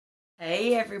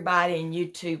Hey everybody in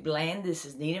YouTube land, this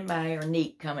is Nita May or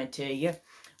Neat coming to you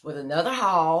with another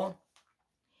haul.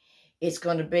 It's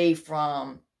going to be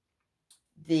from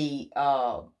the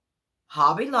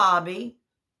Hobby Lobby,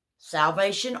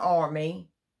 Salvation Army,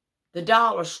 the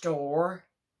Dollar Store,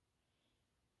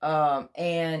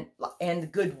 and the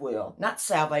Goodwill. Not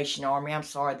Salvation Army, I'm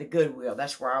sorry, the Goodwill.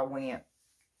 That's where I went.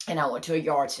 And I went to a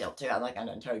yard sale too. I think I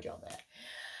done told y'all that.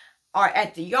 All right,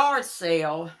 at the yard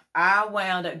sale, I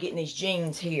wound up getting these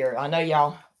jeans here. I know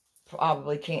y'all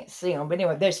probably can't see them, but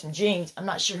anyway, there's some jeans. I'm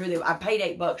not sure who they were. I paid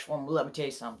 $8 for them, but let me tell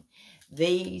you something.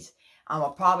 These, I'm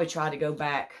going to probably try to go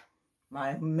back.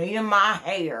 Me and my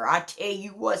hair, I tell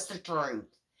you what's the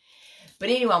truth. But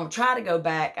anyway, I'm going to try to go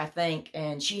back, I think,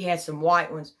 and she had some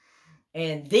white ones.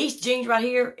 And these jeans right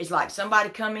here is like somebody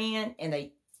come in and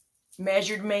they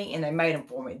measured me and they made them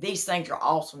for me. These things are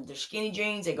awesome. They're skinny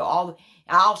jeans. They go all.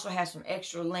 I also have some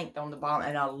extra length on the bottom,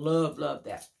 and I love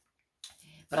that.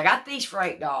 But I got these for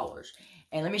 $8,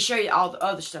 and let me show you all the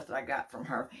other stuff that I got from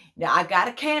her. Now I got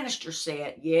a canister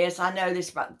set. Yes, I know this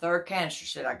is about the third canister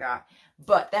set I got,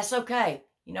 but that's okay.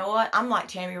 You know what? I'm like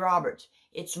Tammy Roberts.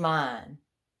 It's mine.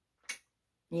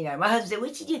 You know, my husband said,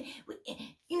 "What you do?"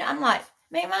 You know, I'm like,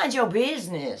 man, mind your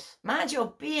business. Mind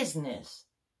your business.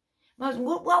 Why do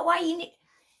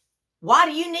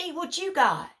you need what you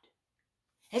got?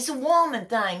 It's a woman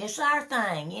thing. It's our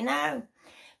thing, you know.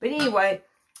 But anyway,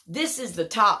 this is the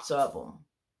tops of them.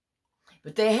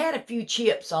 But they had a few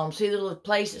chips on them. See the little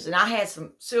places? And I had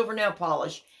some silver nail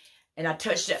polish. And I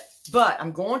touched it. But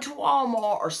I'm going to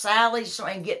Walmart or Sally's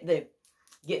and get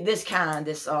this kind.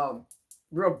 This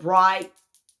real bright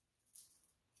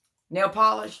nail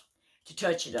polish to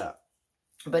touch it up.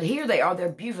 But here they are. They're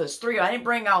beautiful. There's three. I didn't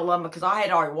bring all of them because I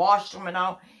had already washed them and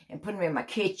all and put them in my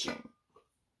kitchen.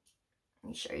 Let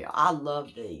me show y'all. I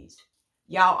love these.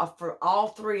 Y'all, for all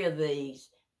three of these,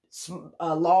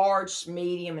 large,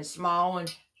 medium, and small one,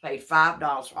 paid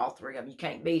 $5 for all three of them. You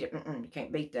can't beat it. You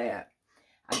can't beat that.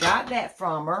 I got that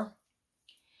from her.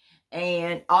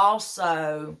 And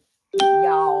also,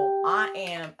 y'all, I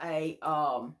am a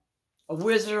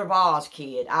Wizard of Oz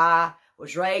kid. I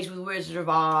was raised with Wizard of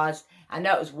Oz. I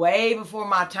know it was way before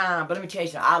my time, but let me tell you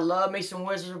something. I love me some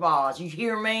Wizard of Oz. You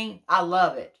hear me? I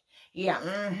love it. Yeah,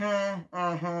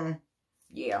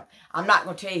 yeah. I'm not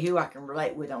going to tell you who I can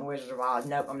relate with on Wizard of Oz.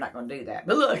 Nope, I'm not going to do that.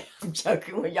 But look, I'm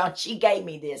joking with y'all. She gave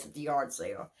me this at the yard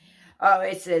sale.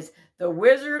 It says, The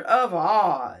Wizard of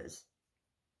Oz.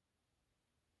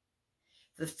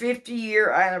 The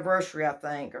 50-year anniversary, I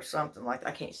think, or something like that.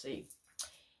 I can't see.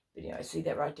 But anyway, see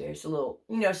that right there? It's a little,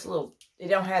 you know, it's a little, they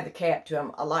don't have the cap to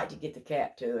them. I like to get the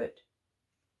cap to it.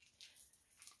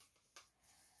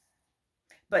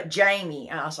 But Jamie,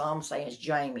 that's all I'm saying is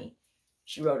Jamie.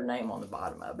 She wrote her name on the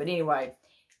bottom of it. But anyway,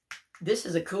 this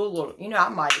is a cool little, you know,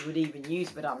 I would even use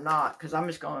it, but I'm not. Because I'm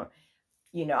just going to,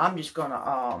 you know, I'm just going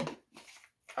to,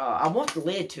 I want the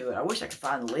lid to it. I wish I could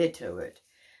find the lid to it.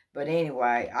 But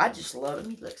anyway, I just love it. Let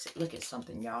me look at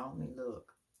something, y'all. Let me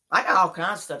look. I got all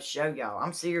kinds of stuff to show y'all.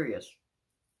 I'm serious.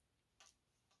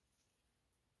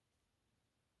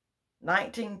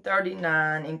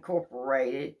 1939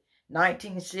 Incorporated.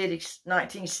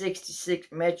 1966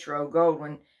 Metro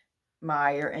Goldwyn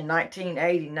Mayer. And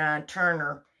 1989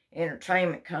 Turner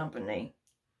Entertainment Company.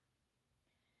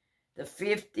 The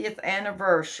 50th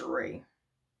anniversary.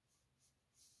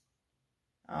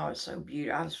 Oh, it's so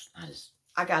beautiful.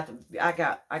 I got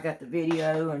the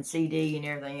video and CD and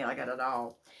everything. I got it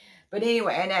all. But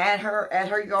anyway, and at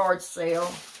her yard sale,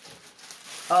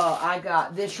 I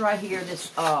got this right here. This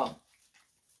I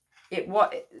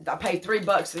paid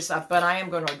 $3 for this, but I am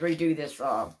going to redo this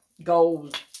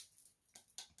gold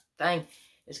thing.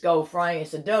 It's gold frame.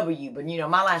 It's a W, but you know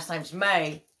my last name's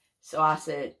May, so I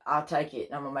said I'll take it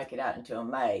and I'm gonna make it out into a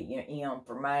May. You know, M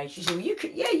for May. She said, well, you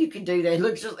could do that. It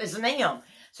looks just, it's an M.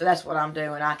 So that's what I'm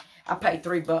doing. I paid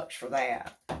 $3 for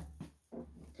that.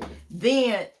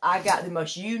 Then I got the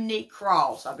most unique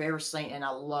cross I've ever seen, and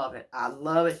I love it. I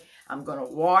love it. I'm going to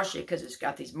wash it because it's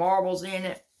got these marbles in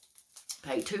it.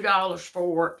 Paid $2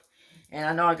 for it, and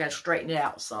I know I got to straighten it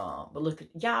out some. But look,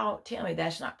 y'all, tell me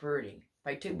that's not pretty.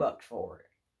 Paid $2 for it.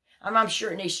 I'm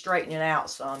sure it needs straightening out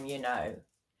some, you know.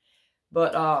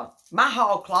 But my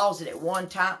hall closet at one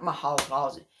time, my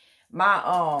hallway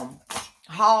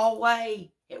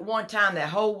at one time, that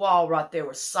whole wall right there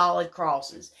was solid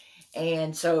crosses.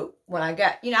 And so when I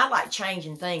got, you know, I like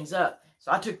changing things up. So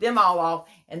I took them all off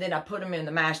and then I put them in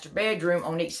the master bedroom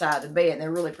on each side of the bed. And they're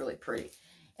really, really pretty.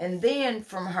 And then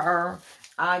from her,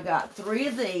 I got 3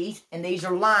 of these. And these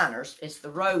are liners. It's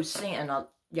the rose scent. And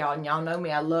y'all know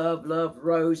me. I love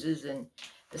roses and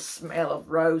the smell of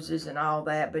roses and all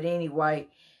that. But anyway,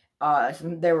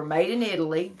 They were made in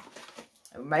Italy.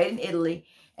 They were made in Italy.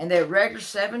 And they're regular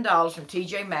 $7 from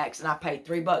TJ Maxx. And I paid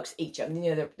 $3 each of them.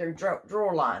 You know, they're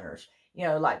drawer liners. You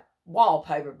know, like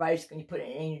wallpaper, basically. You put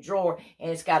it in your drawer.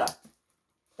 And it's got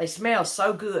they smell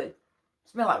so good.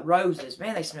 Smell like roses.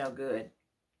 Man, they smell good.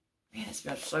 Man, it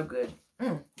smells so good.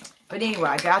 But anyway,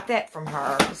 I got that from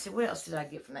her. Let's see, what else did I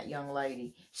get from that young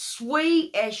lady?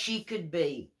 Sweet as she could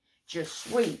be. Just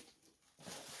sweet.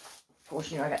 Of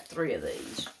course, you know, I got 3 of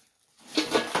these.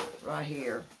 Right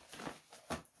here.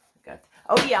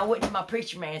 Oh, yeah, I went to my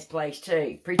preacher man's place,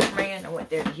 too. Preacher man, I went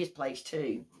there to his place,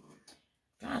 too.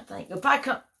 I'm trying to think.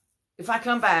 If I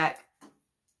come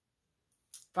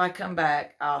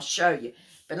back, I'll show you.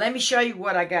 But let me show you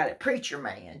what I got at Preacher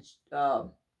Man's.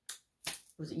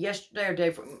 Was it yesterday or day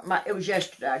before? It was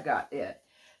yesterday I got it.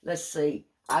 Let's see.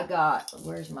 I got,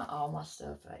 where's all my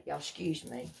stuff at? Y'all, excuse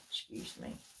me. Excuse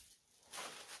me.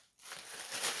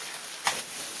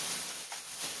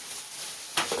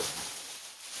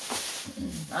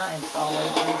 I am sorry.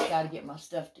 I just got to get my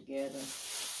stuff together.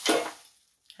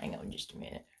 Hang on just a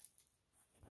minute.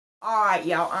 All right,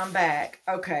 y'all, I'm back.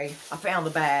 Okay, I found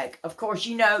the bag. Of course,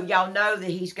 you know, y'all know that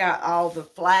he's got all the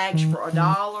flags for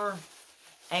 $1.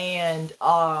 And,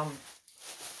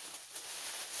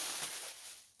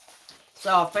 so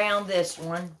I found this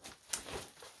one.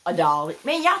 $1.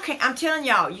 Man, y'all can't, I'm telling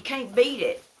y'all, you can't beat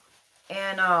it.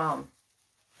 And,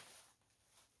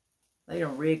 they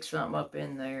done rigged something up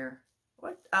in there.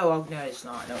 What? Oh, no, it's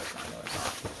not. No, it's not. No,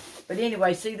 it's not. But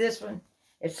anyway, see this one?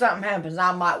 If something happens,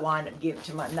 I might wind up giving it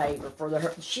to my neighbor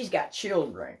for she's got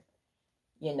children,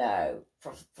 you know,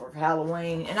 for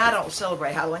Halloween. And I don't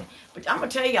celebrate Halloween. But I'm going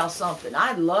to tell y'all something.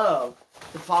 I love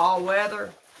the fall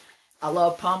weather. I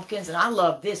love pumpkins. And I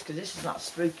love this because this is not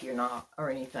spooky or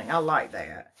anything. I like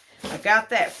that. I got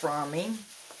that from him.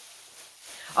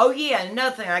 Oh, yeah,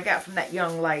 another thing I got from that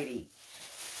young lady.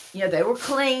 You know, they were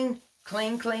clean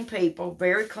people,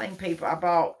 very clean people. I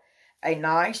bought a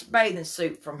nice bathing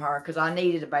suit from her because I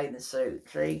needed a bathing suit,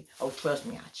 see? Oh, trust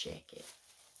me, I check it.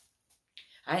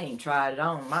 I ain't even tried it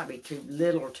on. It might be too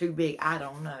little or too big. I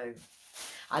don't know.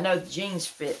 I know the jeans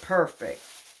fit perfect.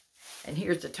 And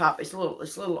here's the top. It's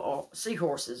little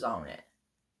seahorses on it.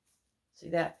 See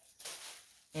that?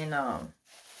 And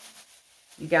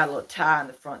you got a little tie in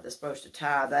the front that's supposed to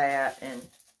tie that. And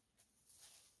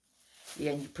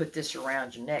yeah, and you put this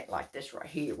around your neck like this right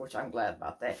here, which I'm glad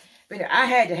about that. But anyway, I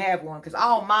had to have one because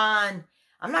all mine,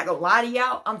 I'm not going to lie to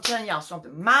y'all. I'm telling y'all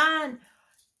something. Mine,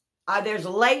 there's a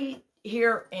lady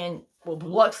here in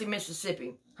Biloxi,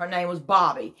 Mississippi. Her name was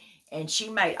Bobby. And she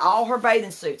made all her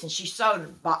bathing suits. And she sold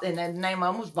them. And the name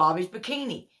of them was Bobby's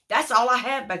Bikini. That's all I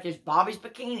have back there is Bobby's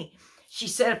Bikini. She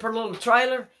set up her little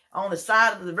trailer on the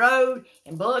side of the road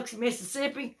in Biloxi,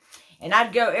 Mississippi. And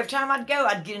I'd go, every time I'd go,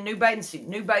 I'd get a new bathing suit,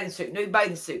 new bathing suit, new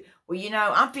bathing suit. Well, you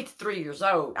know, I'm 53 years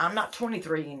old. I'm not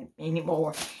 23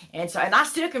 anymore. And I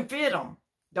still can fit them.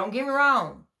 Don't get me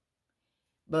wrong.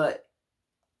 But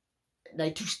they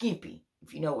too skimpy,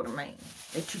 if you know what I mean.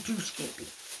 They too skimpy.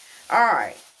 All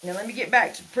right. Now, let me get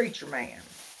back to the preacher man.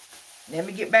 Let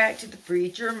me get back to the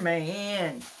preacher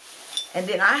man. And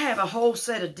then I have a whole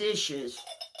set of dishes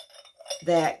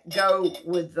that go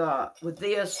with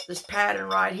this pattern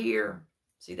right here.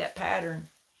 See that pattern?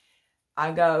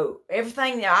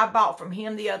 Everything that I bought from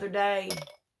him the other day,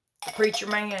 the preacher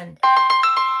man.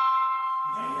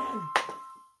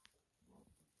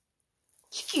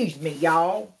 Excuse me,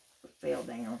 y'all. It fell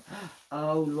down.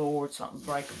 Oh, Lord, something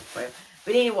breakable fell.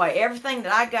 But anyway, everything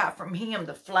that I got from him,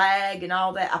 the flag and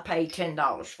all that, I paid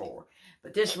 $10 for.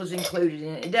 But this was included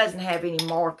in it. It doesn't have any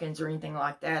markings or anything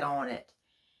like that on it.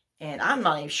 And I'm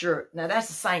not even sure. Now, that's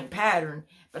the same pattern,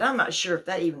 but I'm not sure if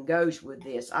that even goes with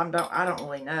this. I don't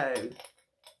really know.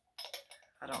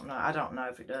 I don't know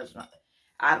if it does not.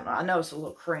 I don't know. I know it's a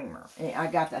little creamer. And I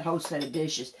got that whole set of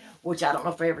dishes, which I don't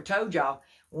know if I ever told y'all.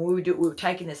 When we were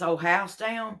taking this old house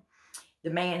down,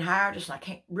 the man hired us,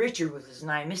 and Richard was his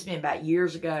name. This has been about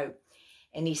years ago.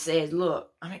 And he said,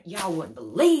 look, y'all wouldn't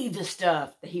believe the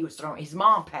stuff that he was throwing. His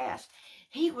mom passed.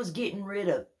 He was getting rid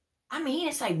of, he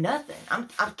didn't save nothing. I'm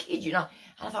kidding you not.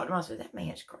 I thought to myself, that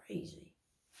man's crazy.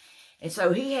 And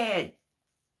so he had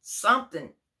something.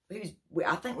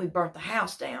 I think we burnt the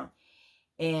house down.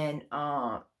 And,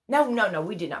 no,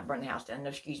 we did not burn the house down. No,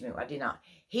 excuse me, I did not.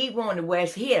 He wanted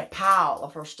West. He had a pile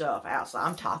of her stuff outside.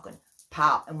 I'm talking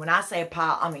pile. And when I say a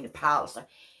pile, I mean a pile of stuff.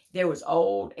 There was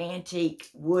old antique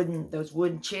those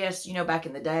wooden chests, you know, back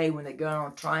in the day when they go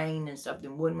on a train and stuff,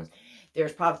 them wooden ones.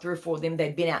 There's probably 3 or 4 of them.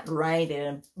 They'd been out in the rain. They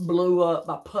done blew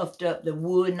up, puffed up the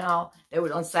wood and all. They were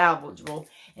unsalvageable.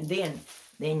 And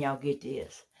then y'all get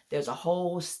this. there's a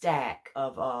whole stack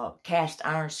of cast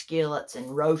iron skillets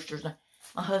and roasters.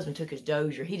 My husband took his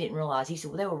dozier. He didn't realize. He said,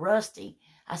 well, they were rusty.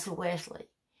 I said, Wesley,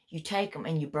 you take them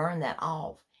and you burn that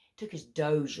off. Took his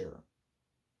dozier.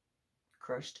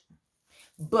 Crushed them.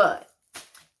 But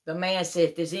the man said,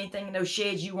 if there's anything in those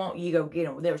sheds you want, you go get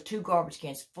them. Well, there was 2 garbage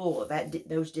cans full of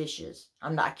those dishes.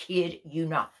 I'm not kidding you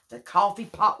not. The coffee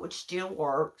pot, which still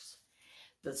works.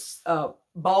 The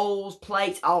bowls,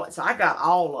 plates, all that. So I got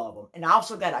all of them. And I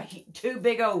also got 2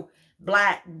 big old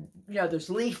black, those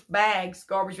leaf bags,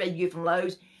 garbage bags you get from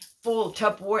Lowe's, full of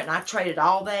Tupperware. And I traded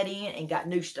all that in and got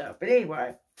new stuff. But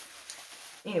anyway,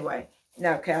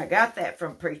 okay, I got that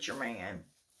from Preacher Man.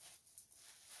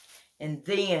 And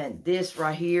then this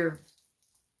right here.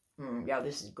 Y'all,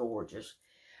 this is gorgeous.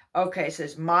 Okay, it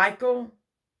says Michael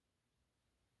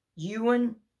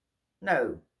Ewan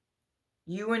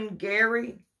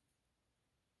Gary,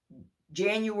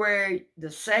 January the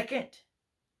 2nd,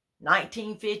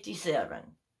 1957.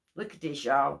 Look at this,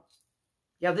 y'all.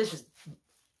 Y'all, this is,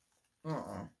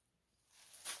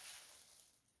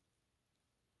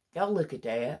 Y'all look at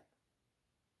that.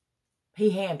 He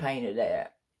hand painted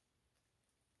that.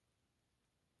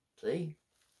 See?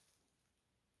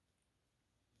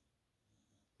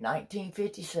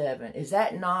 1957. Is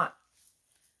that not?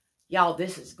 Y'all,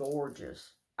 this is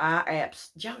gorgeous.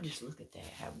 Y'all just look at that,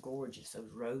 how gorgeous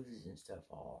those roses and stuff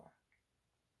are.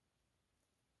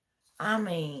 I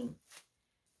mean,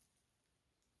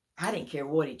 I didn't care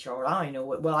what he charged. I don't even know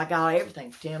what. Well, I got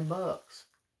everything for $10.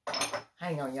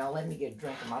 Hang on, y'all. Let me get a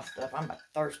drink of my stuff. I'm about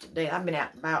thirsty to death. I've been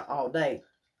out and about all day.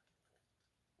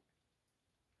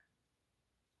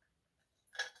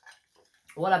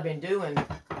 What I've been doing,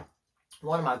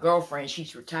 one of my girlfriends,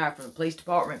 she's retired from the police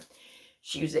department.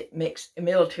 She was at mixed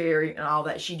military and all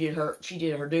that. She did her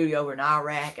duty over in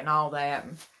Iraq and all that.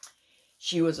 And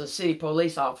she was a city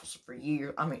police officer for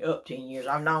years. I mean, up 10 years.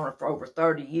 I've known her for over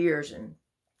 30 years. And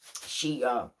she,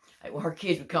 when her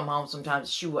kids would come home, sometimes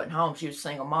she wasn't home. She was a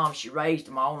single mom. She raised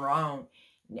them all on her own.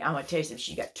 And I'm going to tell you something.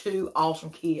 She got 2 awesome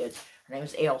kids. Her name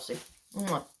is Elsie.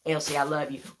 Elsie, I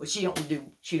love you. But she don't do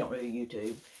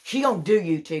YouTube. She don't do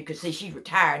YouTube because, see, she's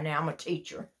retired now. I'm a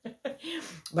teacher.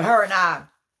 But her and I,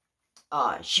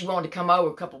 she wanted to come over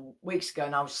a couple of weeks ago,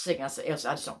 and I was sick. And I said, Elsie,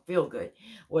 I just don't feel good.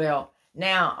 Well,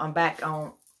 now I'm back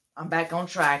on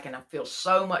track, and I feel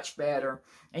so much better.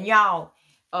 And y'all,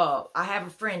 I have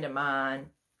a friend of mine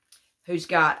who's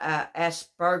got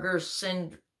Asperger's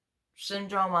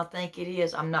syndrome, I think it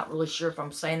is. I'm not really sure if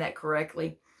I'm saying that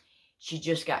correctly. She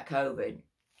just got COVID.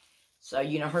 So,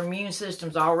 her immune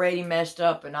system's already messed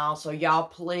up and all. So, y'all,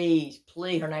 please,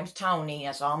 her name's Tony.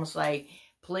 That's all I'm going to say.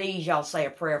 Please, y'all say a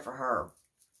prayer for her.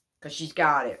 Because she's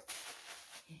got it.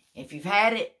 If you've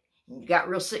had it, and you got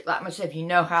real sick like myself, you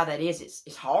know how that is.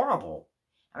 It's horrible.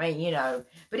 I mean,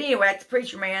 But anyway, at the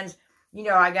Preacher Man's,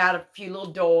 I got a few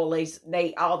little doilies.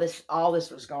 All this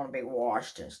was going to be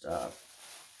washed and stuff.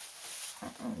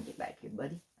 Get back here,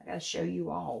 buddy. I got to show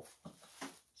you off.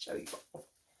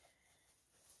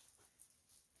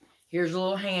 Here's a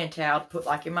little hand towel to put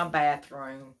like in my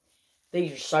bathroom.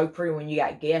 These are so pretty when you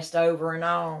got guests over and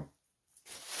all.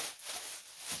 Let's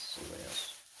see what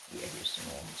else. Yeah, here's some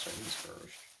more. Let's show these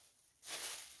first.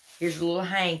 Here's a little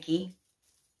hanky.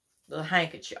 Little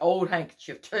handkerchief. Old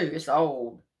handkerchief too. It's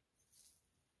old.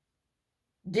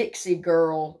 Dixie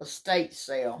Girl estate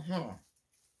sale.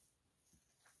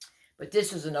 But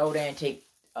this is an old antique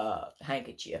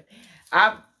handkerchief.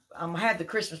 I had the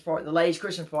Christmas party, the ladies'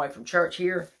 Christmas party from church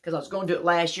here, because I was going to do it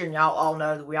last year, and y'all all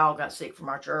know that we all got sick from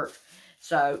our church.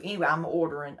 So, anyway, I'm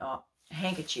ordering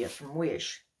handkerchiefs from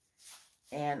Wish.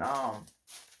 And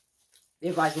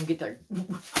everybody's going to get their, I'm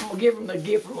going to give them the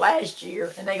gift from last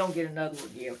year, and they're going to get another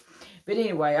gift. But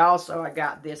anyway, also, I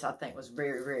got this, I think was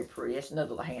very, very pretty. It's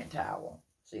another little hand towel.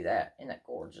 See that? Isn't that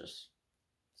gorgeous?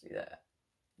 See that?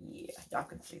 Yeah, y'all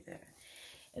can see that.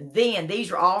 And then,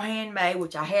 these are all handmade,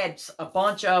 which I had a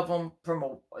bunch of them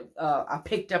from I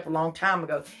picked up a long time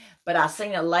ago. But I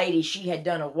seen a lady, she had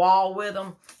done a wall with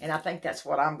them, and I think that's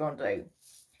what I'm going to do.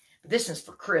 But this is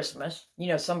for Christmas.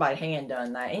 Somebody hand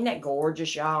done that. Ain't that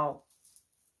gorgeous, y'all?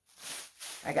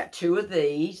 I got 2 of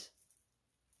these.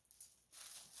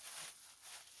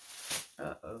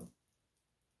 Uh-oh.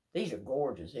 These are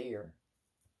gorgeous here.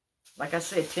 Like I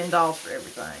said, $10 for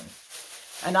everything.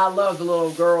 And I love the little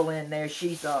girl in there.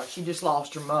 She just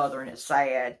lost her mother, and it's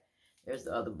sad. There's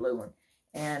the other blue one.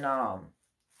 And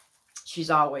she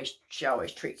always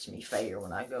treats me fair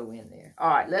when I go in there. All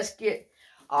right, let's get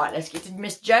to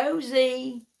Miss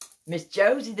Josie. Miss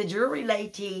Josie, the jewelry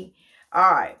lady.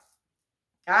 All right.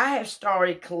 I have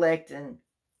started collecting.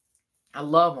 I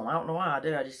love them. I don't know why I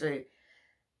do. I just do.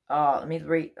 let me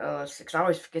read, 6. I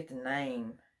always forget the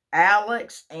name.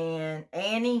 Alex and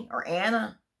Annie, or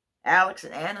Anna. Alex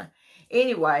and Anna.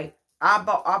 Anyway, I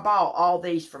bought all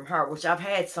these from her, which I've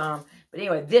had some. But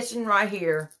anyway, this one right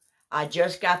here, I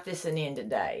just got this one in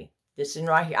today. This one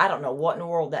right here, I don't know what in the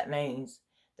world that means.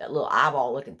 That little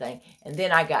eyeball looking thing. And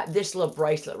then I got this little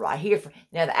bracelet right here.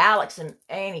 Now the Alex and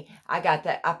Annie, I got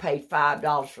that. I paid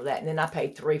 $5 for that. And then I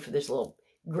paid $3 for this little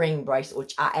green bracelet,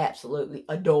 which I absolutely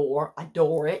adore.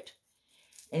 Adore it.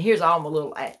 And here's all my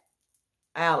little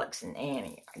Alex and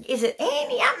Annie. Is it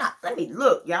Annie? I'm not. Let me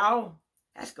look, y'all.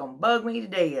 That's going to bug me to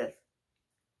death.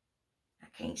 I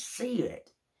can't see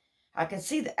it. I can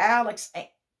see the Alex,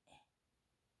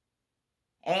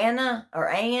 Anna, or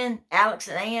Ann. Alex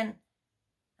and Ann.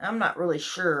 I'm not really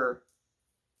sure.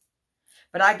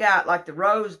 But I got like the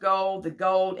rose gold, the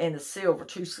gold, and the silver.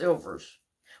 2 silvers.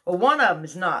 Well, one of them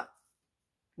is not.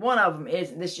 One of them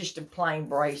isn't. This is just a plain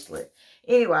bracelet.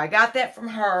 Anyway, I got that from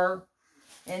her.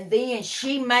 And then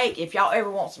she make, if y'all ever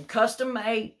want some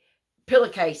custom-made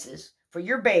pillowcases for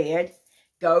your bed,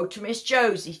 go to Miss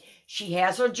Josie. She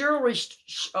has her jewelry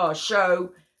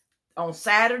show on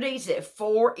Saturdays at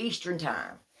 4 Eastern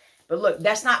time. But look,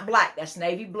 that's not black. That's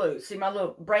navy blue. See my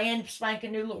little brand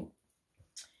spanking new little...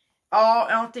 Oh,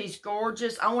 aren't these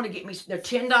gorgeous? I want to get me... They're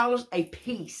 $10 a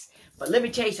piece. But let me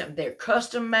tell you something. They're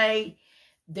custom-made.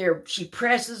 She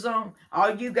presses them.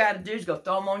 All you got to do is go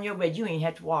throw them on your bed. You ain't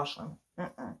have to wash them.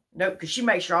 Nope, because she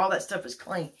makes sure all that stuff is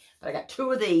clean. But I got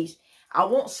 2 of these. I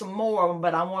want some more of them,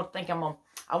 but I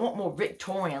want more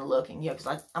Victorian looking. Yeah, because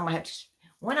I'm going to have to...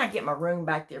 When I get my room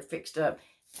back there fixed up,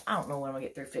 I don't know when I'm going to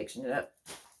get through fixing it up.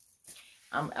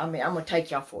 I'm going to take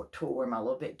y'all for a tour in my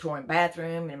little Victorian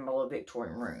bathroom and my little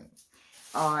Victorian room.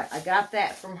 All right, I got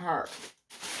that from her.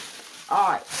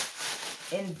 All right.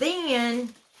 And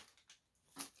then,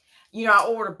 you know, I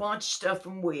ordered a bunch of stuff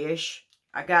from Wish.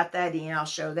 I got that in. I'll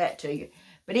show that to you.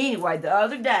 But anyway, the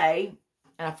other day,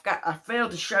 and I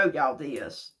failed to show y'all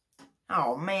this.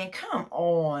 Oh, man, come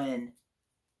on.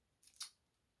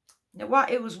 Now, why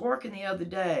it was working the other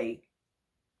day.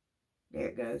 There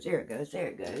it goes, there it goes, there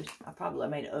it goes. I probably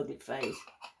made an ugly face.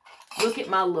 Look at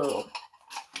my little...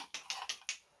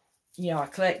 You know, I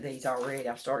collect these already.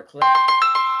 I've started collecting.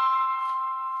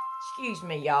 Excuse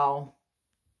me, y'all.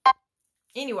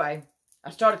 Anyway, I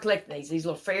started collecting these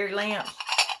little fairy lamps.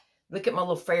 Look at my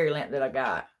little fairy lamp that I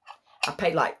got. I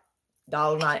paid like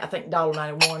 $1.90, I think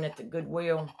 $1.91 at the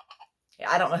Goodwill.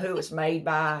 I don't know who it's made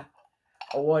by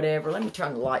or whatever. Let me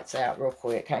turn the lights out real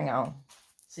quick. Hang on.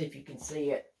 See if you can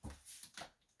see it.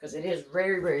 Because it is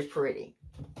very, very pretty.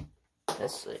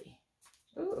 Let's see.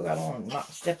 Ooh, I don't want to not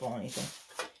step on anything.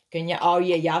 Can you? Oh,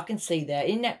 yeah, y'all can see that.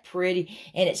 Isn't that pretty?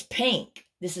 And it's pink.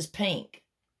 This is pink.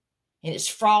 And it's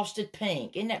frosted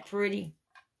pink. Isn't that pretty?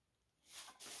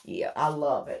 Yeah, I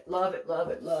love it. Love it, love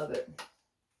it, love it.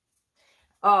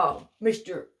 Oh,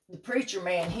 the preacher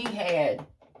man, he had...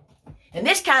 And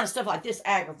this kind of stuff like this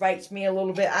aggravates me a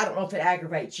little bit. I don't know if it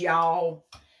aggravates y'all.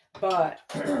 But...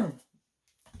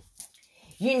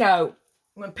 You know,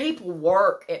 when people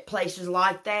work at places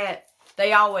like that,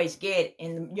 they always get it.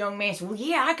 And the young man said, well,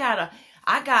 yeah,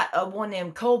 I got one of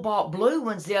them cobalt blue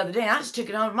ones the other day. And I just took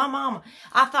it home to my mama.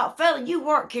 I thought, fella, you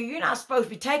work here. You're not supposed to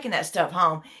be taking that stuff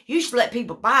home. You should let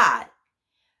people buy it.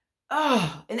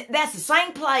 Oh, and that's the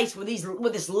same place with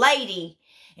this lady.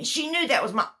 And she knew that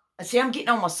was my... See, I'm getting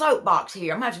on my soapbox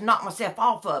here. I'm going to have to knock myself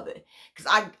off of it.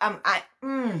 Because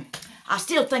I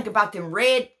still think about them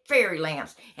red fairy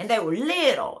lamps. And they were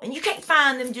little. And you can't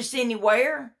find them just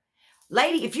anywhere.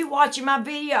 Lady, if you're watching my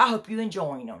video, I hope you're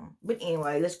enjoying them. But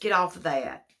anyway, let's get off of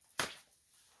that.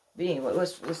 But anyway,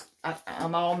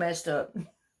 I'm all messed up.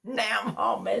 Now I'm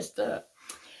all messed up.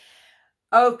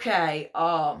 Okay,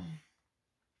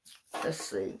 let's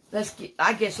see. Let's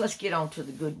get on to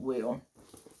the Goodwill.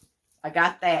 I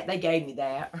got that. They gave me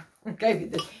that. They gave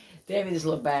me this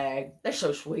little bag. They're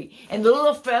so sweet. And the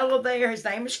little fellow there, his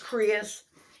name is Chris.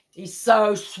 He's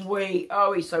so sweet.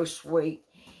 Oh, he's so sweet.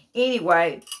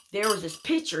 Anyway, there was this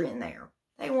picture in there.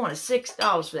 They wanted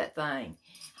 $6 for that thing.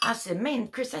 I said, man,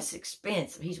 Chris, that's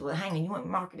expensive. He said, well, hang on, you want me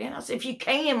to mark it in? I said, if you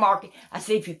can mark it. I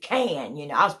said, if you can. You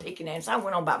know, I was picking at him, so I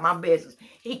went on about my business.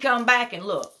 He come back and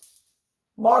look.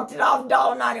 Marked it off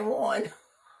 $1.91.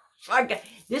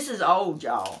 This is old,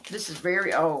 y'all. This is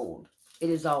very old.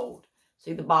 It is old.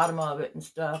 See the bottom of it and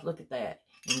stuff. Look at that.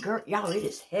 And girl, y'all, it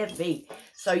is heavy.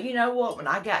 So you know what? When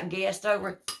I got guests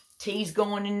over, tea's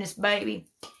going in this baby.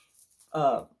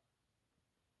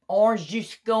 Orange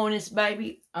juice going in this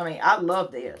baby. I mean, I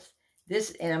love this.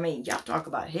 And I mean, y'all talk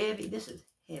about heavy. This is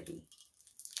heavy.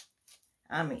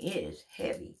 I mean, it is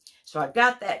heavy. So I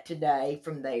got that today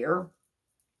from there.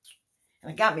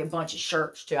 And I got me a bunch of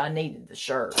shirts, too. I needed the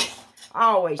shirts. I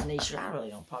always need shirts. I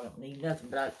really probably don't need nothing,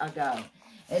 but I got them.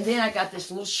 And then I got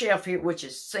this little shelf here, which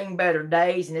has seen better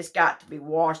days, and it's got to be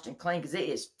washed and cleaned because it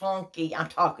is funky. I'm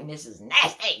talking, this is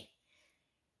nasty.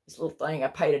 This little thing, I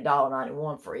paid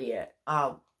 $1.91 for it.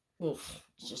 Oof,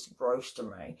 it's just gross to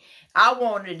me. I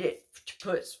wanted it to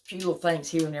put a few little things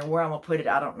here and there. Where I'm going to put it,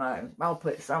 I don't know. I'll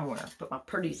put it somewhere. Put my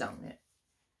pretties on it.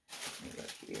 Let me go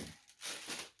here.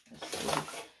 Let's see.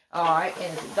 All right,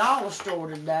 and at the dollar store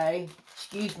today,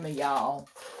 excuse me, y'all.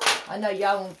 I know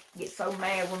y'all won't get so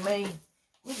mad with me.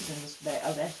 What is in this bag?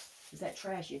 Oh, is that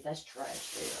trash? Yes, that's trash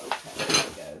there. Okay, there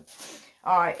we go.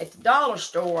 All right, at the dollar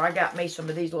store, I got me some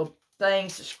of these little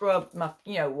things to scrub my,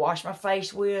 wash my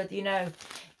face with,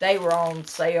 They were on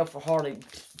sale for hardly,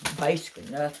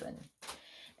 basically nothing.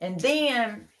 And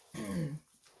then,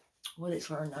 what is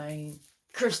her name?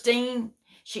 Christine.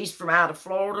 She's from out of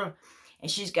Florida.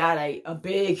 And she's got a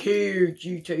big, huge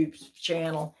YouTube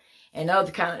channel. And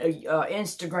other kind of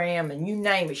Instagram. And you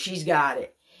name it, she's got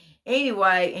it.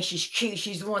 Anyway, and she's cute.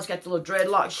 She's the one that's got the little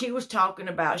dreadlocks. She was talking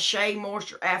about Shea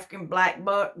Moisture African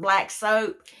Black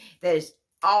Soap. That is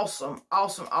awesome,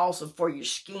 awesome, awesome for your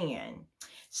skin.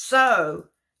 So,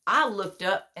 I looked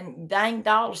up and dang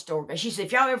dollar store. And she said,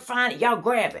 if y'all ever find it, y'all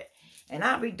grab it. And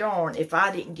I'll be darned if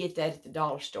I didn't get that at the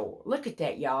dollar store. Look at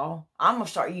that, y'all. I'm going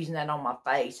to start using that on my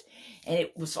face. And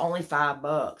it was only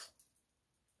 $5.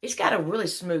 It's got a really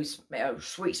smooth smell,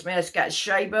 sweet smell. It's got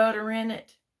shea butter in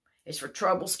it. It's for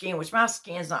troubled skin, which my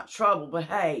skin's not troubled, but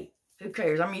hey, who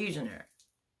cares? I'm using it.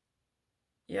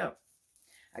 Yep.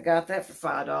 I got that for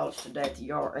 $5 today at the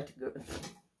yard.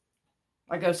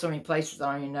 I go so many places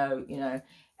I don't even know,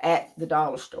 at the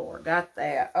dollar store. Got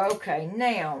that. Okay,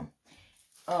 now,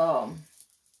 let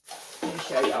me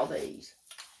show y'all these.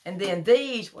 And then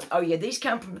these, oh yeah, these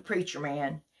come from the Preacher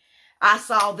Man. I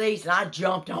saw these and I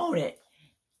jumped on it.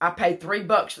 I paid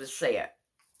 $3 for the set,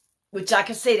 which I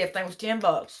can see everything was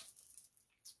 $10.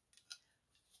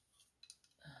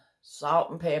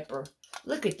 Salt and pepper.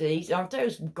 Look at these. Aren't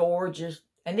those gorgeous?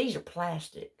 And these are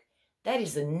plastic. That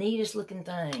is the neatest looking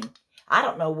thing. I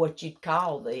don't know what you'd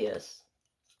call this.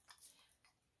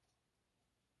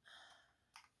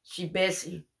 She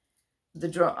Bessie, the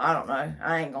drum. I don't know.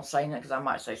 I ain't going to say nothing because I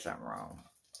might say something wrong.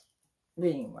 But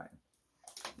anyway.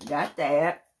 Got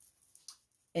that.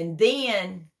 And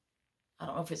then, I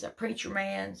don't know if it's at Preacher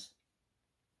Man's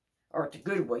or at the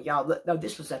Goodwill. Y'all, no,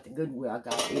 this was at the Goodwill. I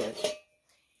got this.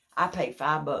 I paid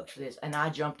 $5 for this, and I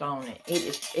jumped on it.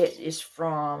 It is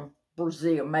from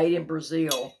Brazil, made in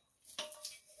Brazil.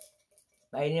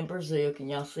 Made in Brazil. Can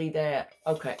y'all see that?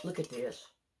 Okay, look at this.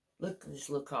 Look at this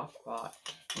little coffee pot.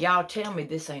 Y'all tell me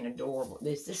this ain't adorable.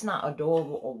 This not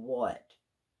adorable or what?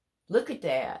 Look at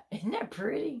that. Isn't that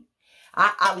pretty?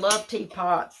 I love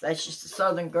teapots. That's just a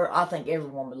Southern girl. I think every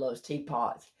woman loves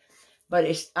teapots. But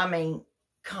it's, I mean,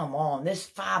 come on. This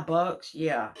 $5,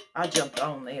 yeah. I jumped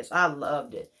on this. I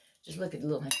loved it. Just look at the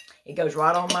little, it goes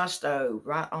right on my stove.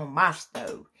 Right on my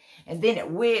stove. And then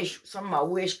at Wish, some of my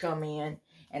Wish come in.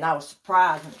 And I was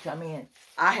surprised when it come in.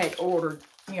 I had ordered,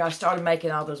 I started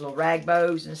making all those little rag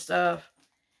bows and stuff.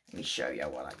 Let me show you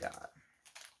what I got.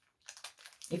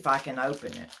 If I can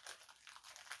open it.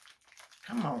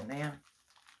 Come on now.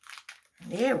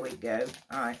 There we go.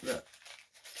 All right, look.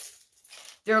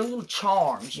 They're little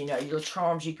charms, little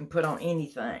charms you can put on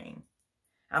anything.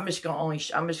 I'm just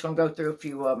gonna go through a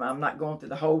few of them. I'm not going through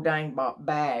the whole dang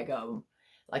bag of them.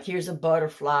 Like here's a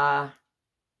butterfly.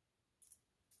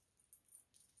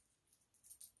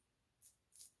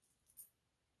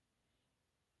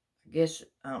 I guess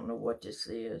I don't know what this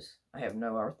is. I have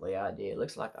no earthly idea. It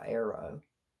looks like an arrow.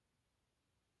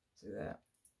 See that?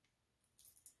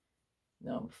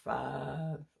 Number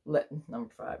 5. Number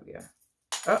 5, yeah.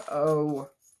 Uh-oh.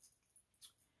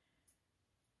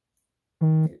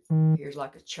 Here's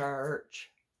like a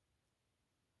church.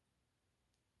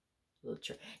 Little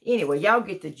church. Anyway, y'all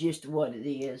get the gist of what it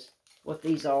is. What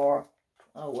these are.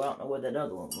 Oh, well, I don't know where that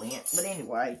other one went. But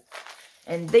anyway.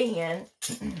 And then,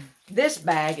 this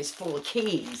bag is full of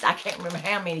keys. I can't remember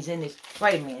how many's in this.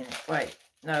 Wait a minute. Wait.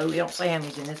 No, we don't say how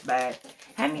many's in this bag.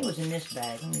 How many was in this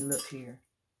bag? Let me look here.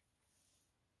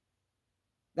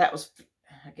 That was,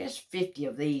 I guess, 50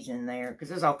 of these in there. Because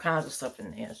there's all kinds of stuff in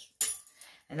this.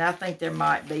 And I think there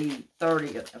might be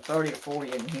 30 or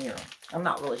 40 in here. I'm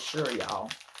not really sure, y'all.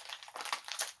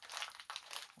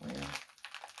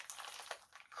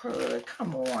 Well,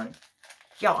 come on.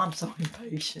 Y'all, I'm so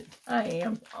impatient. I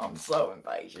am. I'm so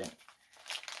impatient.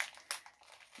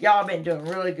 Y'all been doing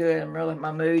really good.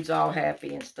 My mood's all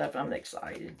happy and stuff. I'm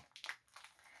excited.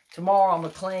 Tomorrow I'm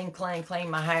going to clean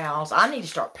my house. I need to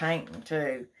start painting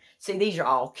too. See, these are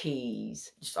all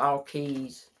keys. Just all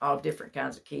keys. All different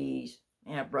kinds of keys.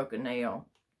 And I broke a nail.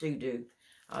 Doo-doo.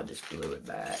 I just glue it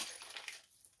back.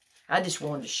 I just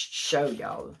wanted to show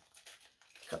y'all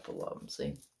a couple of them,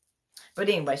 see? But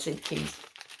anyway, see the keys.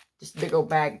 Just a big old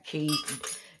bag of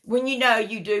keys. When you know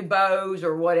you do bows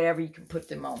or whatever, you can put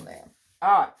them on there.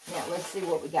 All right, now let's see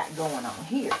what we got going on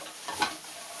here.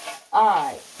 All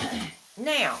right,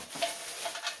 now,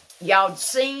 y'all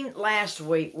seen last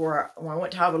week where when I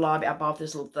went to Hobby Lobby, I bought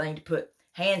this little thing to put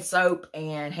hand soap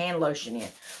and hand lotion in.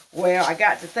 Well, I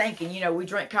got to thinking, you know, we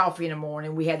drink coffee in the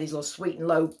morning. We had these little sweet and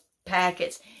low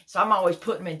packets, so I'm always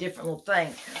putting them in different little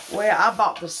things. Well, I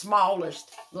bought the smallest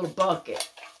little bucket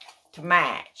to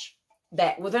match.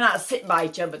 That, well, they're not sitting by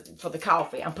each other, but for the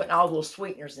coffee, I'm putting all the little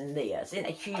sweeteners in this. Isn't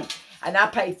it cute? And I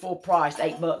paid full price,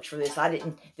 $8 for this.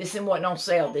 This wasn't on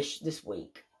sale this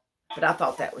week. But I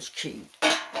thought that was cute.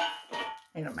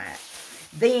 In a match.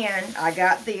 Then, I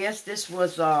got this. This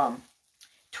was $20.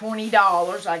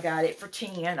 I got it for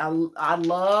 $10. I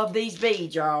love these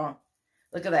beads, y'all.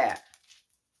 Look at that.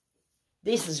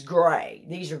 This is gray.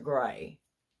 These are gray.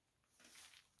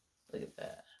 Look at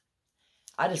that.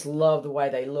 I just love the way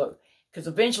they look. Because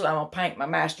eventually I'm going to paint my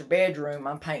master bedroom.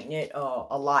 I'm painting it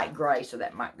a light gray, so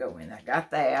that might go in. I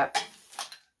got that.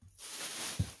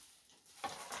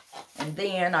 And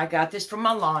then I got this from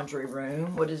my laundry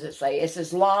room. What does it say? It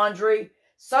says laundry,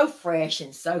 so fresh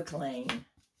and so clean.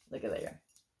 Look at there.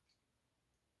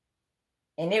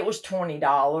 And it was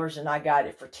 $20, and I got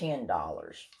it for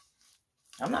 $10.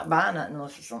 I'm not buying nothing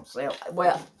unless it's on sale.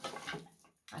 Well,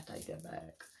 I take that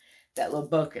back. That little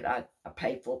bucket I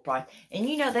paid full price. And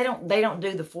you know, they don't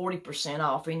do the 40%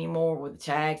 off anymore with the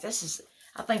tags.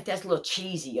 I think that's a little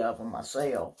cheesy of them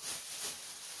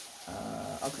myself.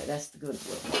 Okay, that's the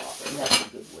Goodwill. And that's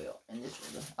the Goodwill. And this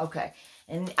was the, okay.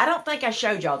 And I don't think I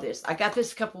showed y'all this. I got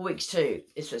this a couple weeks too.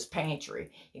 It says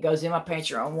pantry. It goes in my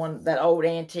pantry on that old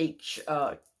antique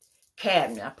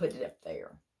cabinet. I put it up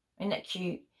there. Isn't that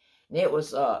cute? And it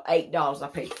was $8. I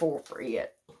paid $4 for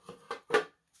it.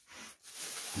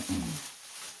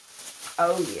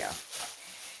 Oh yeah.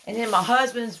 And then my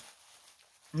husband's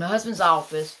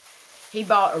office, he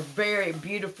bought a very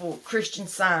beautiful Christian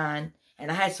sign, and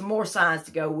I had some more signs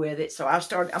to go with it. So I'm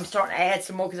starting to add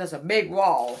some more because that's a big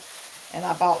wall. And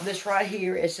I bought this right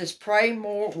here. It says pray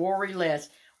more, worry less.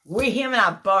 Him and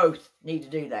I both need to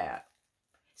do that.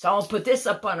 So I'm gonna put this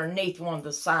up underneath one of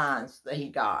the signs that he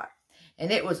got.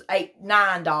 And it was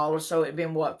 $9, so it'd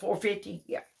been what, $4.50?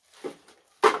 Yeah.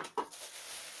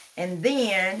 And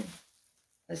then,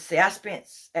 let's see, I spent,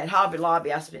 at Hobby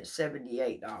Lobby, I spent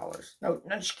 $78. No,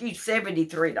 excuse,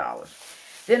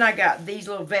 $73. Then I got these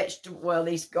little vegetables, well,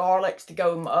 these garlics to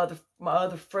go with my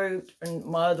other fruit and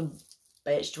my other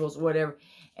vegetables, whatever.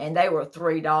 And they were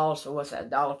 $3, so what's that,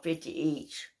 $1.50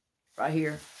 each, right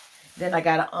here. Then I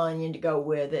got an onion to go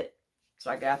with it,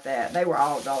 so I got that. They were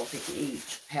all $1.50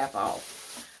 each, half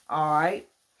off. All right.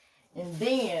 And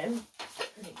then,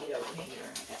 let me get over here. I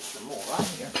got some more right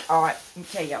here. All right, let me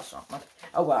tell y'all something.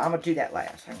 Oh, well, I'm going to do that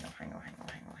last. Hang on.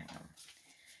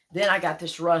 Then I got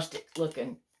this rustic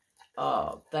looking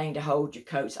thing to hold your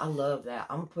coats. I love that.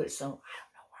 I'm going to put it some, I don't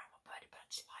know where I'm going to put it, but I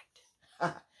just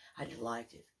liked it. I just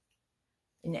liked it.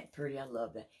 Isn't that pretty? I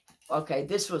love that. Okay,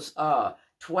 this was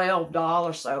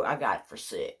 $12, so I got it for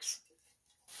 $6.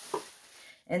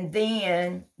 And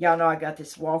then, y'all know I got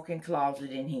this walk-in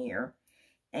closet in here.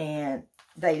 And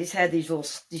they just had these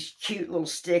cute little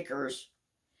stickers,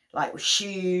 like with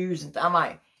shoes. And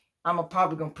I'm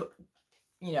probably going to put,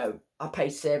 you know, I paid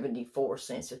 74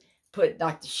 cents to put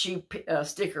like the shoe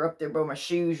sticker up there where my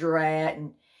shoes are at.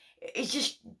 And it's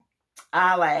just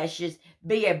eyelashes.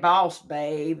 Be a boss,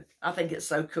 babe. I think it's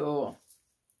so cool.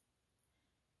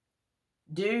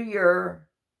 Do your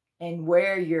and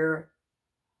wear your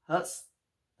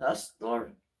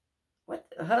hustler. What?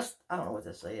 I don't know what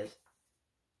this is.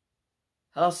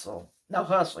 Hustle. No,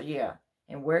 hustle, yeah.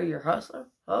 And wear your hustler?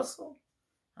 Hustle?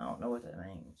 I don't know what that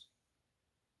means.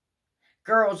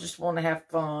 Girls just want to have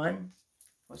fun.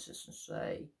 What's this one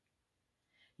say?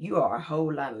 You are a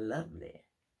whole lot of lovely.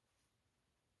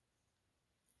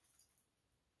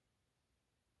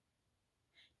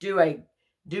 Do a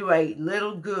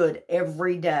little good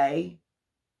every day.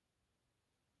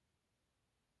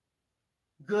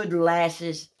 Good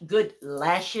lashes, good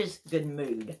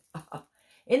mood.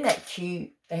 Isn't that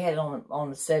cute? They had it on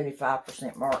the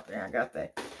 75% mark there. I got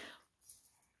that.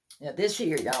 Now this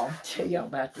here, y'all, tell y'all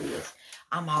about this.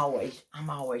 I'm always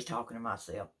talking to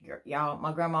myself. Y'all,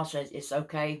 my grandma says it's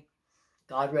okay.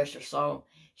 God rest her soul.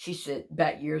 She said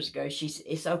back years ago, she said,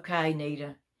 it's okay,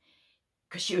 Nita.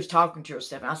 Because she was talking to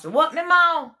herself. And I said, what, me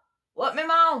mom? What, me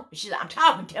mom? She said, I'm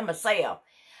talking to myself.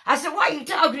 I said, why are you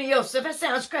talking to yourself? That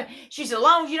sounds crazy. She said, as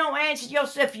long as you don't answer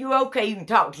yourself, you okay, you can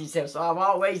talk to yourself. So I've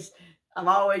always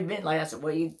been like, I said,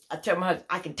 well, I tell my husband,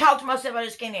 I can talk to myself, I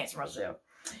just can't answer myself.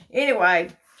 Anyway,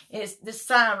 it's this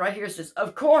sign right here says,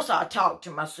 of course I talk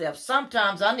to myself.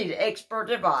 Sometimes I need expert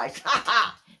advice.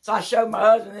 So I showed my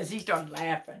husband this, he started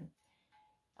laughing.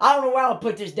 I don't know where I'll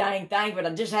put this dang thing, but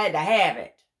I just had to have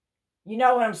it. You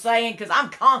know what I'm saying? Because I'm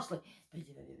constantly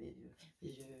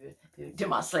to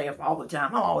myself all the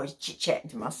time. I'm always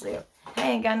chit-chatting to myself. I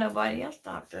ain't got nobody else to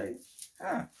talk to.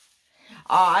 Huh.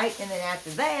 All right, and then after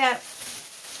that,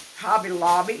 Hobby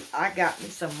Lobby, I got me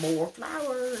some more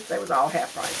flowers. They was all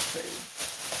half price too.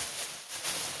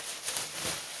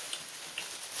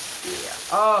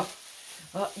 Yeah.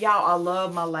 Y'all, I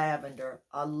love my lavender.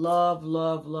 I love,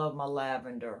 love, love my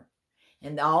lavender.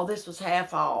 And all this was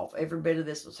half off. Every bit of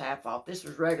this was half off. This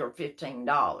was regular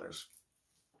 $15.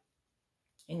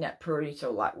 Isn't that pretty?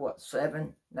 So like what,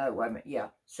 $7? No, wait a minute. Yeah,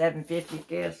 $7.50, I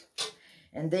guess.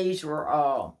 And these were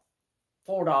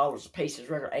 $4 a piece. Is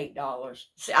regular $8.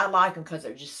 See, I like them because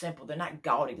they're just simple. They're not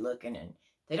gaudy looking, and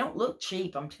they don't look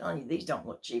cheap. I'm telling you, these don't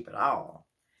look cheap at all.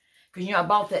 Because you know, I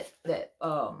bought that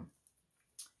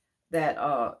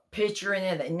picture in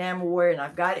there, the enamelware, and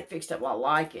I've got it fixed up. Well, I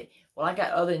like it. Well, I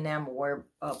got other enamelware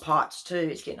pots too.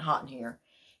 It's getting hot in here,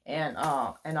 and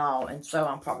so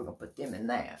I'm probably gonna put them in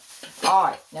there. All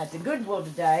right, now at the Goodwill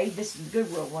today. This is the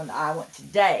Goodwill one that I went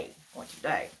today.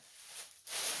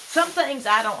 Some things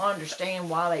I don't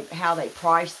understand how they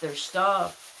price their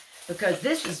stuff, because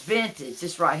this is vintage.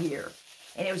 This right here,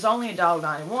 and it was only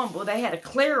 $1.91. Well, they had a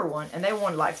clear one, and they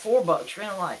wanted like $4. And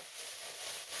I'm like,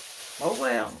 oh,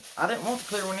 well, I didn't want the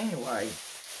clear one anyway.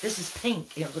 This is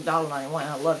pink. It was $1.91.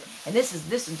 I love it. And this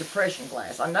is depression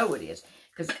glass. I know it is.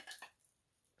 Because,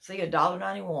 see,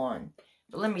 $1.91.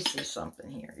 But let me see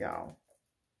something here, y'all.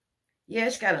 Yeah,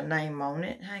 it's got a name on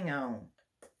it. Hang on.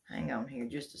 Hang on here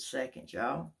just a second,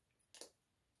 y'all.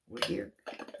 We're here.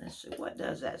 Let's see. What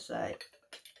does that say?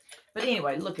 But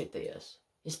anyway, look at this.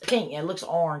 It's pink. And it looks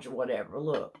orange or whatever.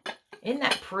 Look. Isn't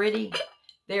that pretty?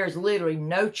 There's literally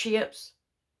no chips.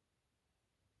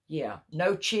 Yeah,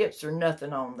 no chips or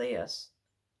nothing on this.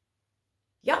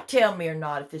 Y'all tell me or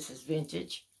not if this is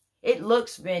vintage. It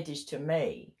looks vintage to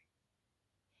me.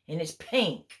 And it's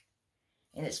pink.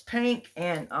 And it's pink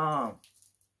and,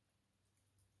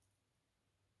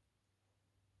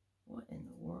 what in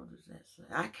the world does that say?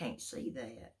 I can't see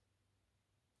that.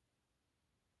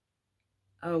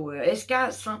 Oh, well, it's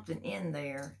got something in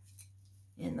there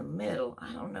in the middle.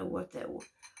 I don't know what that was.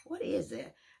 What is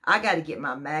that? I got to get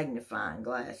my magnifying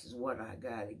glass is what I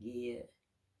got to get.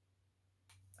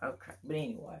 Okay, but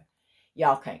anyway,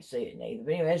 y'all can't see it neither.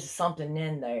 But anyway, there's something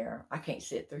in there. I can't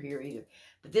see it through here either.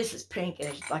 But this is pink, and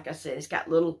it's, like I said, it's got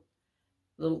little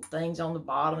things on the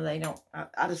bottom. They don't,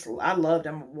 I love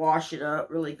them. Wash it up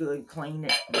really good, clean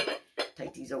it.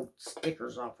 Take these old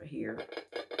stickers off of here.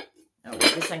 Oh,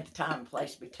 this ain't the time and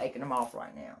place to be taking them off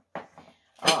right now.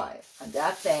 All right, I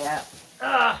got that.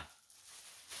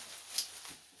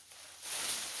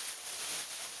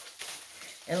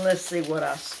 And let's see what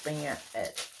I spent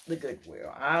at the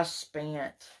Goodwill. I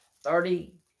spent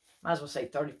 30, might as well say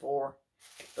 34,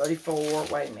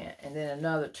 wait a minute, and then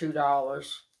another $2,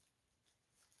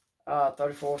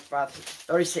 34,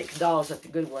 $36 at the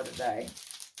Goodwill today.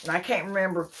 And I can't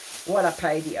remember what I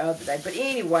paid the other day. But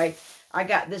anyway, I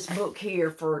got this book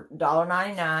here for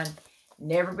 $1.99,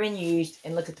 never been used,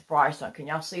 and look at the price on it. Can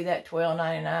y'all see that,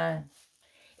 $12.99?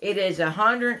 It is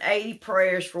 180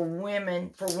 prayers for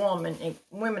women, and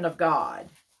women of God,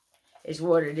 is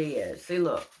what it is. See,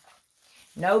 look.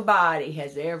 Nobody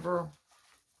has ever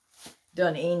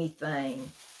done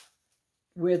anything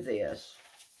with this.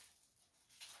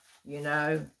 You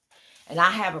know? And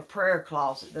I have a prayer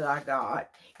closet that I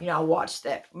got. You know, I watched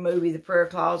that movie, The Prayer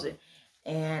Closet,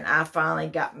 and I finally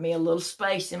got me a little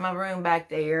space in my room back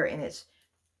there, and it's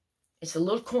a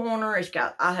little corner. It's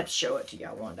got, I'll have to show it to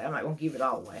y'all one day. I'm not going to give it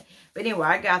all away. But anyway,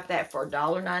 I got that for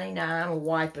 $1.99. I'll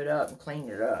wipe it up and clean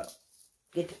it up.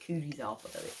 Get the cooties off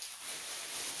of it.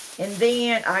 And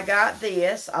then I got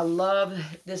this. I love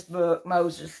this book,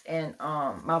 Moses. And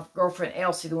my girlfriend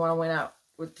Elsie, the one I went out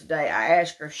with today, I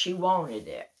asked her if she wanted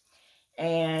it.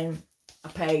 And I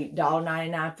paid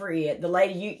 $1.99 for it. The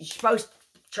lady, you're supposed to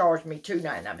charge me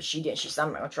 $2.99, but she didn't. She said,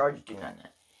 I'm not going to charge you $2.99.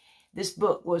 This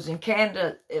book was in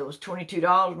Canada. It was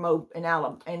 $22. In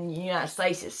Alabama, in the United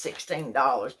States, it's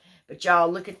 $16. But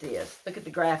y'all, look at this. Look at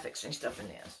the graphics and stuff in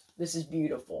this. This is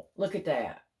beautiful. Look at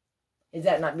that. Is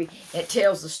that not beautiful? It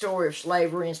tells the story of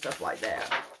slavery and stuff like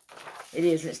that. It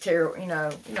is. It's terrible. You know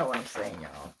what I'm saying,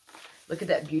 y'all. Look at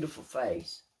that beautiful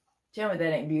face. Tell me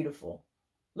that ain't beautiful.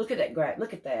 Look at that graph.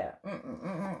 Look at that.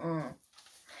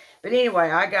 But anyway,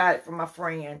 I got it from my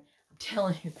friend. I'm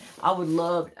telling you, I would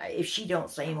love, if she don't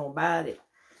say anything about it,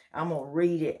 I'm going to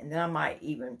read it. And then I might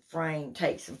even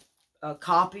take some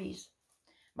copies.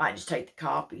 Might just take the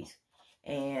copies.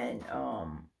 And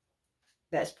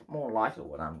that's more likely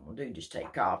what I'm going to do. Just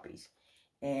take copies.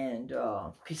 And,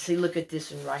 see, look at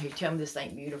this one right here. Tell me this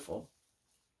ain't beautiful.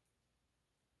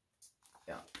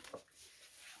 Yeah.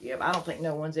 Yeah, but I don't think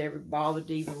no one's ever bothered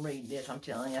to even read this. I'm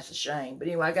telling you, that's a shame. But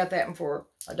anyway, I got that one for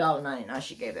 $1.99.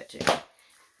 She gave that to me.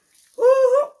 Woo!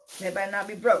 That better not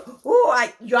be broke. Ooh,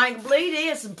 you ain't gonna believe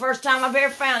this. It's the first time I've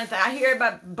ever found anything. I hear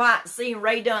about seeing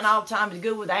Ray Dunn all the time. It's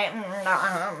good with that.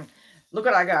 Look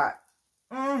what I got.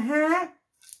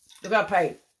 Look, I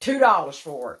paid $2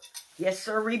 for it. Yes,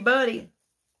 sir, buddy.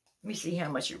 Let me see how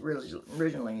much it really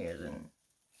originally is. And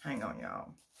hang on, y'all.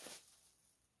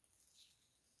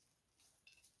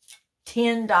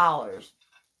 $10. $10.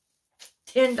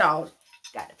 Got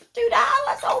it for $2.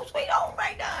 Oh, sweet old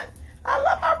Ray Dunn. I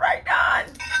love my Ray Dunn.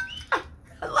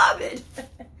 I love it.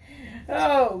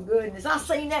 Oh, goodness. I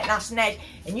seen that and I snatched.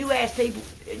 And you ask people,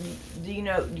 do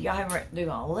y'all ever do,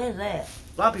 what is that?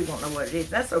 A lot of people don't know what it is.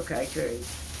 That's okay, too.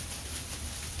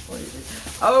 What is it?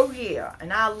 Oh, yeah.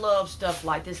 And I love stuff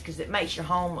like this because it makes your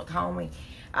home look homey.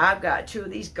 I've got 2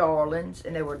 of these garlands,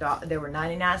 and they were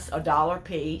 99, $1 a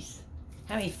piece.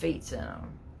 How many feet's in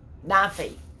them? 9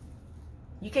 feet.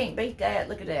 You can't beat that.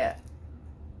 Look at that.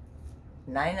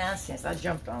 99 cents. I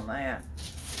jumped on that.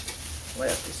 What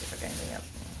else is if I got anything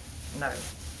else?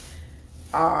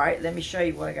 No. All right, let me show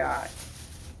you what I got.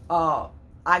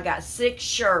 I got 6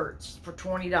 shirts for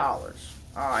 $20.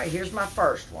 All right, here's my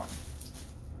first one.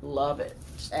 Love it.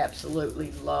 Just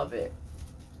absolutely love it.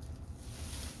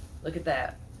 Look at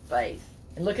that, Faith.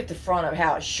 And look at the front of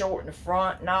how it's short in the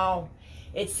front and all.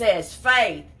 It says,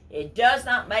 Faith, it does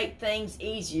not make things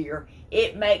easier.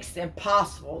 It makes them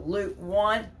possible. Luke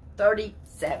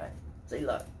 1:37. See,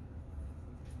 look.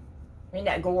 Isn't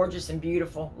that gorgeous and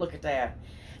beautiful? Look at that.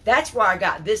 That's why I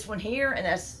got this one here, and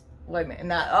that's, wait a minute,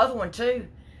 and that other one too,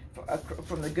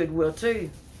 from the Goodwill too.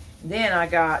 Then I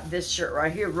got this shirt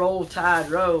right here, Roll Tide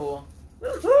Roll.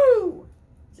 Woohoo!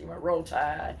 See my Roll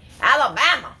Tide.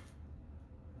 Alabama.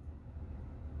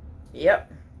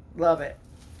 Yep, love it.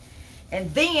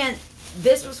 And then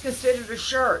this was considered a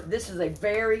shirt. This is a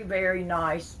very, very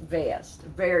nice vest.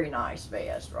 Very nice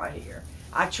vest right here.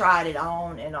 I tried it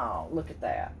on and all. Look at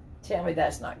that. Tell me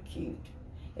that's not cute.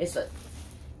 It's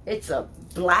a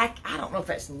black, I don't know if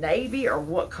that's navy or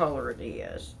what color it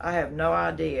is. I have no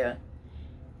idea.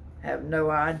 Have no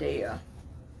idea.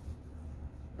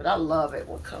 But I love it.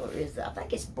 What color is that? I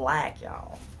think it's black,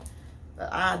 y'all.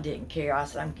 But I didn't care. I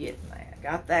said, I'm getting that.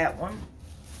 Got that one.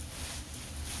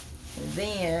 And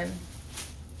then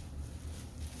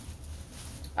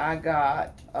I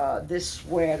got this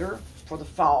sweater for the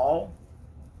fall.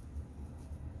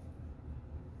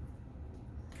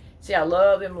 See, I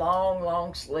love them long,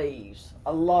 long sleeves. I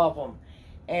love them.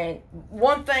 And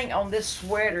one thing on this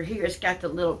sweater here, it's got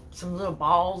some little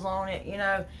balls on it, you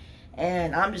know.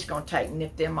 And I'm just going to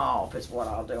nip them off is what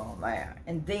I'll do on that.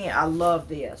 And then I love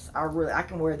this. I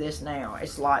can wear this now.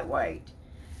 It's lightweight.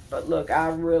 But look, I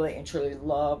really and truly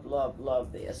love, love,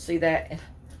 love this. See that? And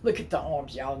look at the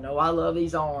arms, y'all know. I love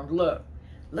these arms. Look.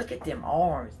 Look at them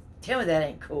arms. Tell me that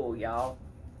ain't cool, y'all.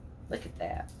 Look at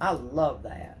that. I love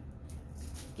that.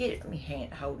 Get it. Let me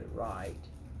hold it right.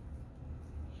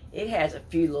 It has a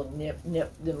few little them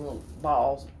little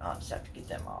balls. I'll just have to get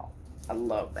them off. I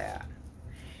love that.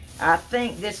 I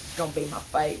think this is going to be my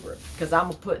favorite because I'm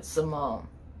going to put some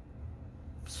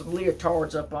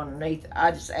leotards up underneath.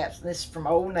 This is from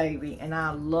Old Navy, and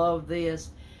I love this.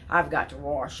 I've got to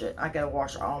wash it. I got to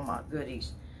wash all my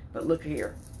goodies. But look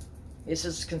here. This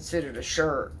is considered a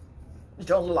shirt. It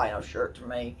don't look like no shirt to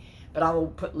me, but I'm going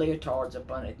to put leotards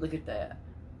up on it. Look at that.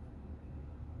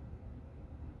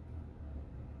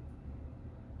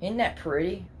 Isn't that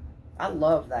pretty? I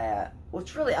love that. Well,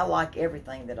 it's really, I like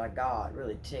everything that I got,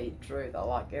 really, to tell you the truth. I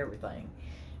like everything.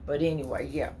 But anyway,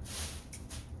 yeah.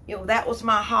 You know, that was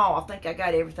my haul. I think I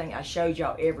got everything. I showed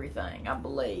y'all everything, I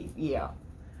believe. Yeah,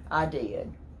 I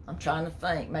did. I'm trying to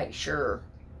think, make sure.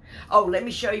 Oh, let me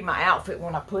show you my outfit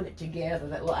when I put it together,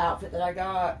 that little outfit that I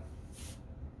got.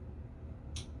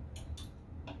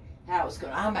 How it's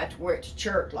going to, I'm going to have to wear it to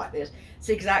church like this.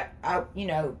 See, because I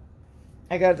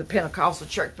go to the Pentecostal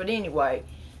church. But anyway,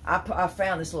 I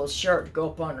found this little shirt to go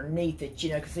up underneath it,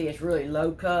 you know, because see, it's really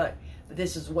low cut. But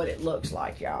this is what it looks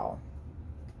like, y'all.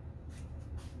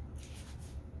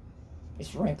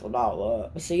 It's wrinkled all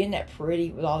up. But see, isn't that pretty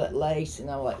with all that lace and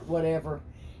all that whatever,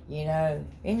 you know?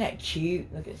 Isn't that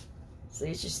cute? Look at See,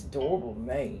 it's just adorable to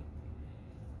me.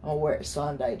 I'll wear it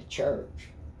Sunday to church.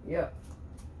 Yep.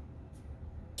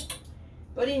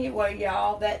 But anyway,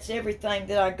 y'all, that's everything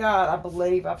that I got. I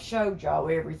believe I've showed y'all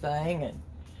everything. And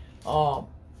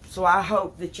so I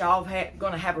hope that y'all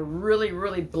going to have a really,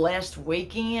 really blessed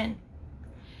weekend.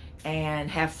 And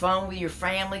have fun with your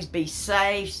families. Be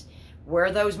safe.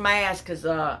 Wear those masks. Because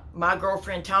my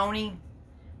girlfriend, Tony,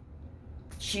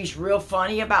 she's real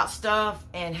funny about stuff.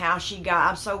 And how she got...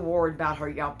 I'm so worried about her,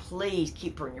 y'all. Please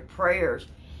keep her in your prayers.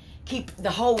 Keep the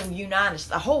whole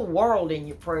the whole world in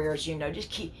your prayers, you know.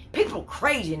 Just keep... People are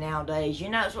crazy nowadays, you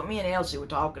know. That's what me and Elsie were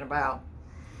talking about.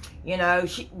 You know,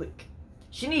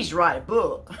 she needs to write a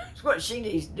book. That's what she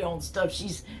needs to do on the stuff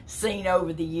she's seen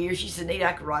over the years. She said, Nita,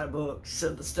 I could write a book. So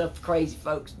the stuff crazy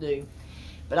folks do.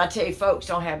 But I tell you, folks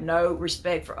don't have no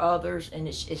respect for others. And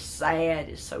it's sad.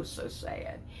 It's so, so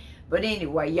sad. But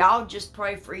anyway, y'all just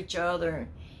pray for each other.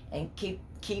 And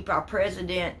keep our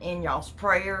president in y'all's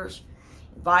prayers.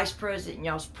 Vice president in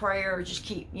y'all's prayers. Just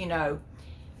keep, you know,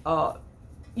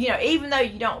 even though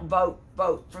you don't vote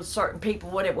for certain people,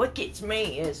 whatever. What gets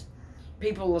me is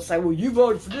people will say, well, you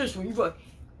voted for this one. You voted.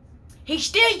 He's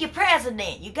still your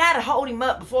president. You got to hold him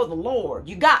up before the Lord.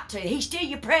 You got to. He's still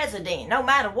your president, no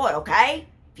matter what, okay?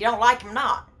 If you don't like him,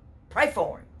 not. Pray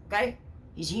for him, okay?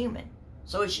 He's human.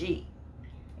 So is she.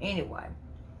 Anyway,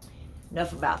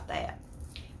 enough about that.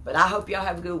 But I hope y'all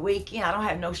have a good weekend. I don't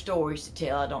have no stories to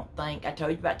tell, I don't think. I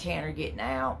told you about Tanner getting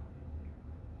out.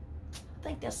 I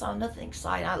think that's all. Nothing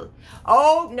exciting.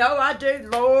 Oh, no, I do.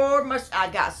 Lord, I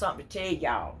got something to tell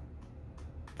y'all.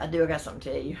 I got something to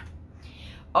tell you.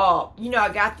 You know, I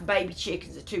got the baby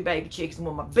chickens, the 2 baby chickens.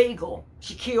 Well, my beagle,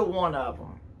 she killed one of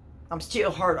them. I'm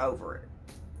still hurt over it.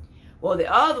 Well,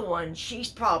 the other one, she's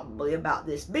probably about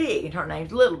this big, and her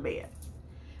name's Little Bit.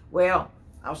 Well,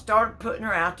 I started putting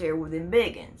her out there with them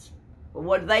big ones. But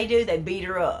what do? They beat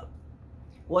her up.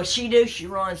 What she do? She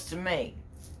runs to me.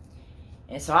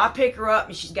 And so I pick her up,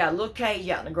 and she's got a little cage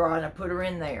out in the garage, and I put her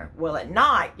in there. Well, at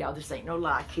night, y'all, this ain't no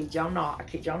lie. I kid y'all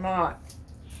not.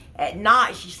 At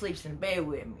night, she sleeps in bed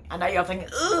with me. I know y'all thinking,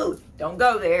 ooh, don't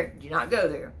go there. Do not go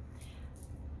there.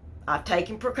 I've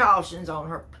taken precautions on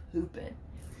her pooping.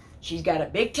 She's got a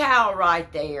big towel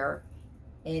right there.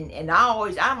 And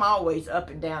I'm always up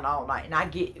and down all night.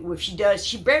 And if she does,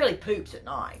 she barely poops at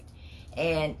night.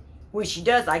 And when she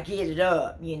does, I get it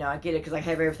up. You know, I get it because I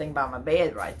have everything by my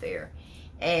bed right there.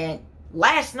 And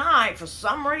last night, for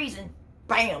some reason,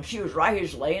 bam, she was right here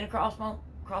just laying across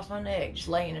my neck, just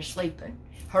laying there sleeping.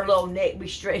 Her little neck be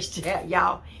stretched out,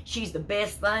 y'all. She's the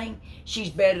best thing. She's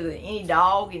better than any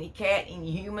dog, any cat, any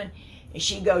human. And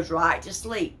she goes right to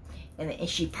sleep. And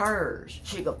she purrs.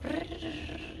 She goes...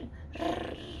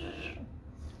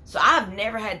 So I've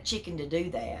never had a chicken to do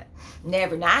that.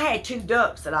 Never. Now, I had 2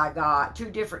 ducks that I got,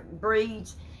 2 different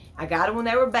breeds. I got them when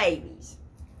they were babies.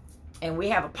 And we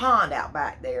have a pond out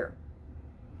back there.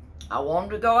 I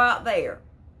wanted to go out there.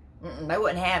 They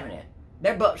wasn't having it.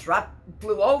 Their butts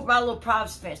flew over my little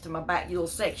privacy fence to my back little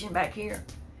section back here.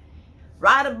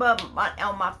 Right above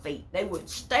on my feet. They wouldn't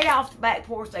stay off the back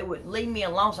porch. They wouldn't leave me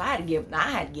alone. So I had to give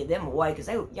them away because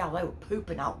they were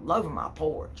pooping all over my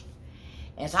porch.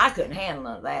 And so I couldn't handle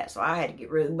none of that, so I had to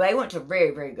get rid of them. They went to a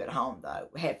very, very good home, though.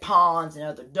 We had ponds and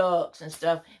other ducks and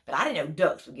stuff, but I didn't know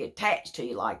ducks would get attached to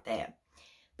you like that.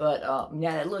 But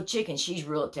now that little chicken, she's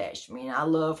real attached to me, and I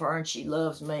love her, and she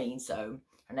loves me, so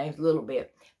her name's Little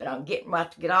Bit. But I'm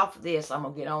about to get off of this. I'm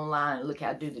going to get online and look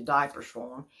how to do the diapers for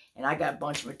them. And I got a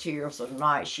bunch of material, so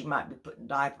tonight she might be putting a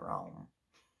diaper on.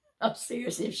 I'm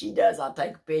serious. If she does, I'll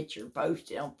take a picture and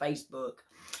post it on Facebook.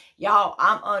 Y'all,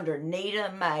 I'm under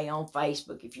Nita May on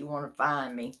Facebook if you want to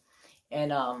find me.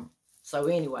 And so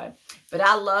anyway, but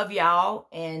I love y'all.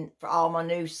 And for all my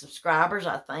new subscribers,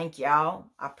 I thank y'all.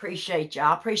 I appreciate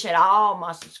y'all. I appreciate all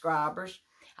my subscribers.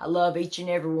 I love each and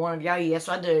every one of y'all. Yes,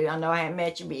 I do. I know I haven't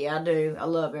met you, but yeah, I do. I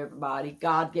love everybody.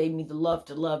 God gave me the love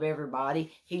to love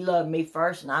everybody. He loved me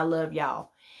first, and I love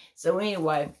y'all. So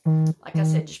anyway, like I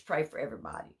said, just pray for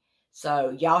everybody.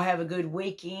 So y'all have a good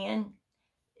weekend.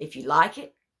 If you like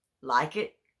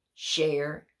it,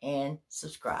 share, and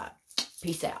subscribe.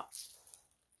 Peace out.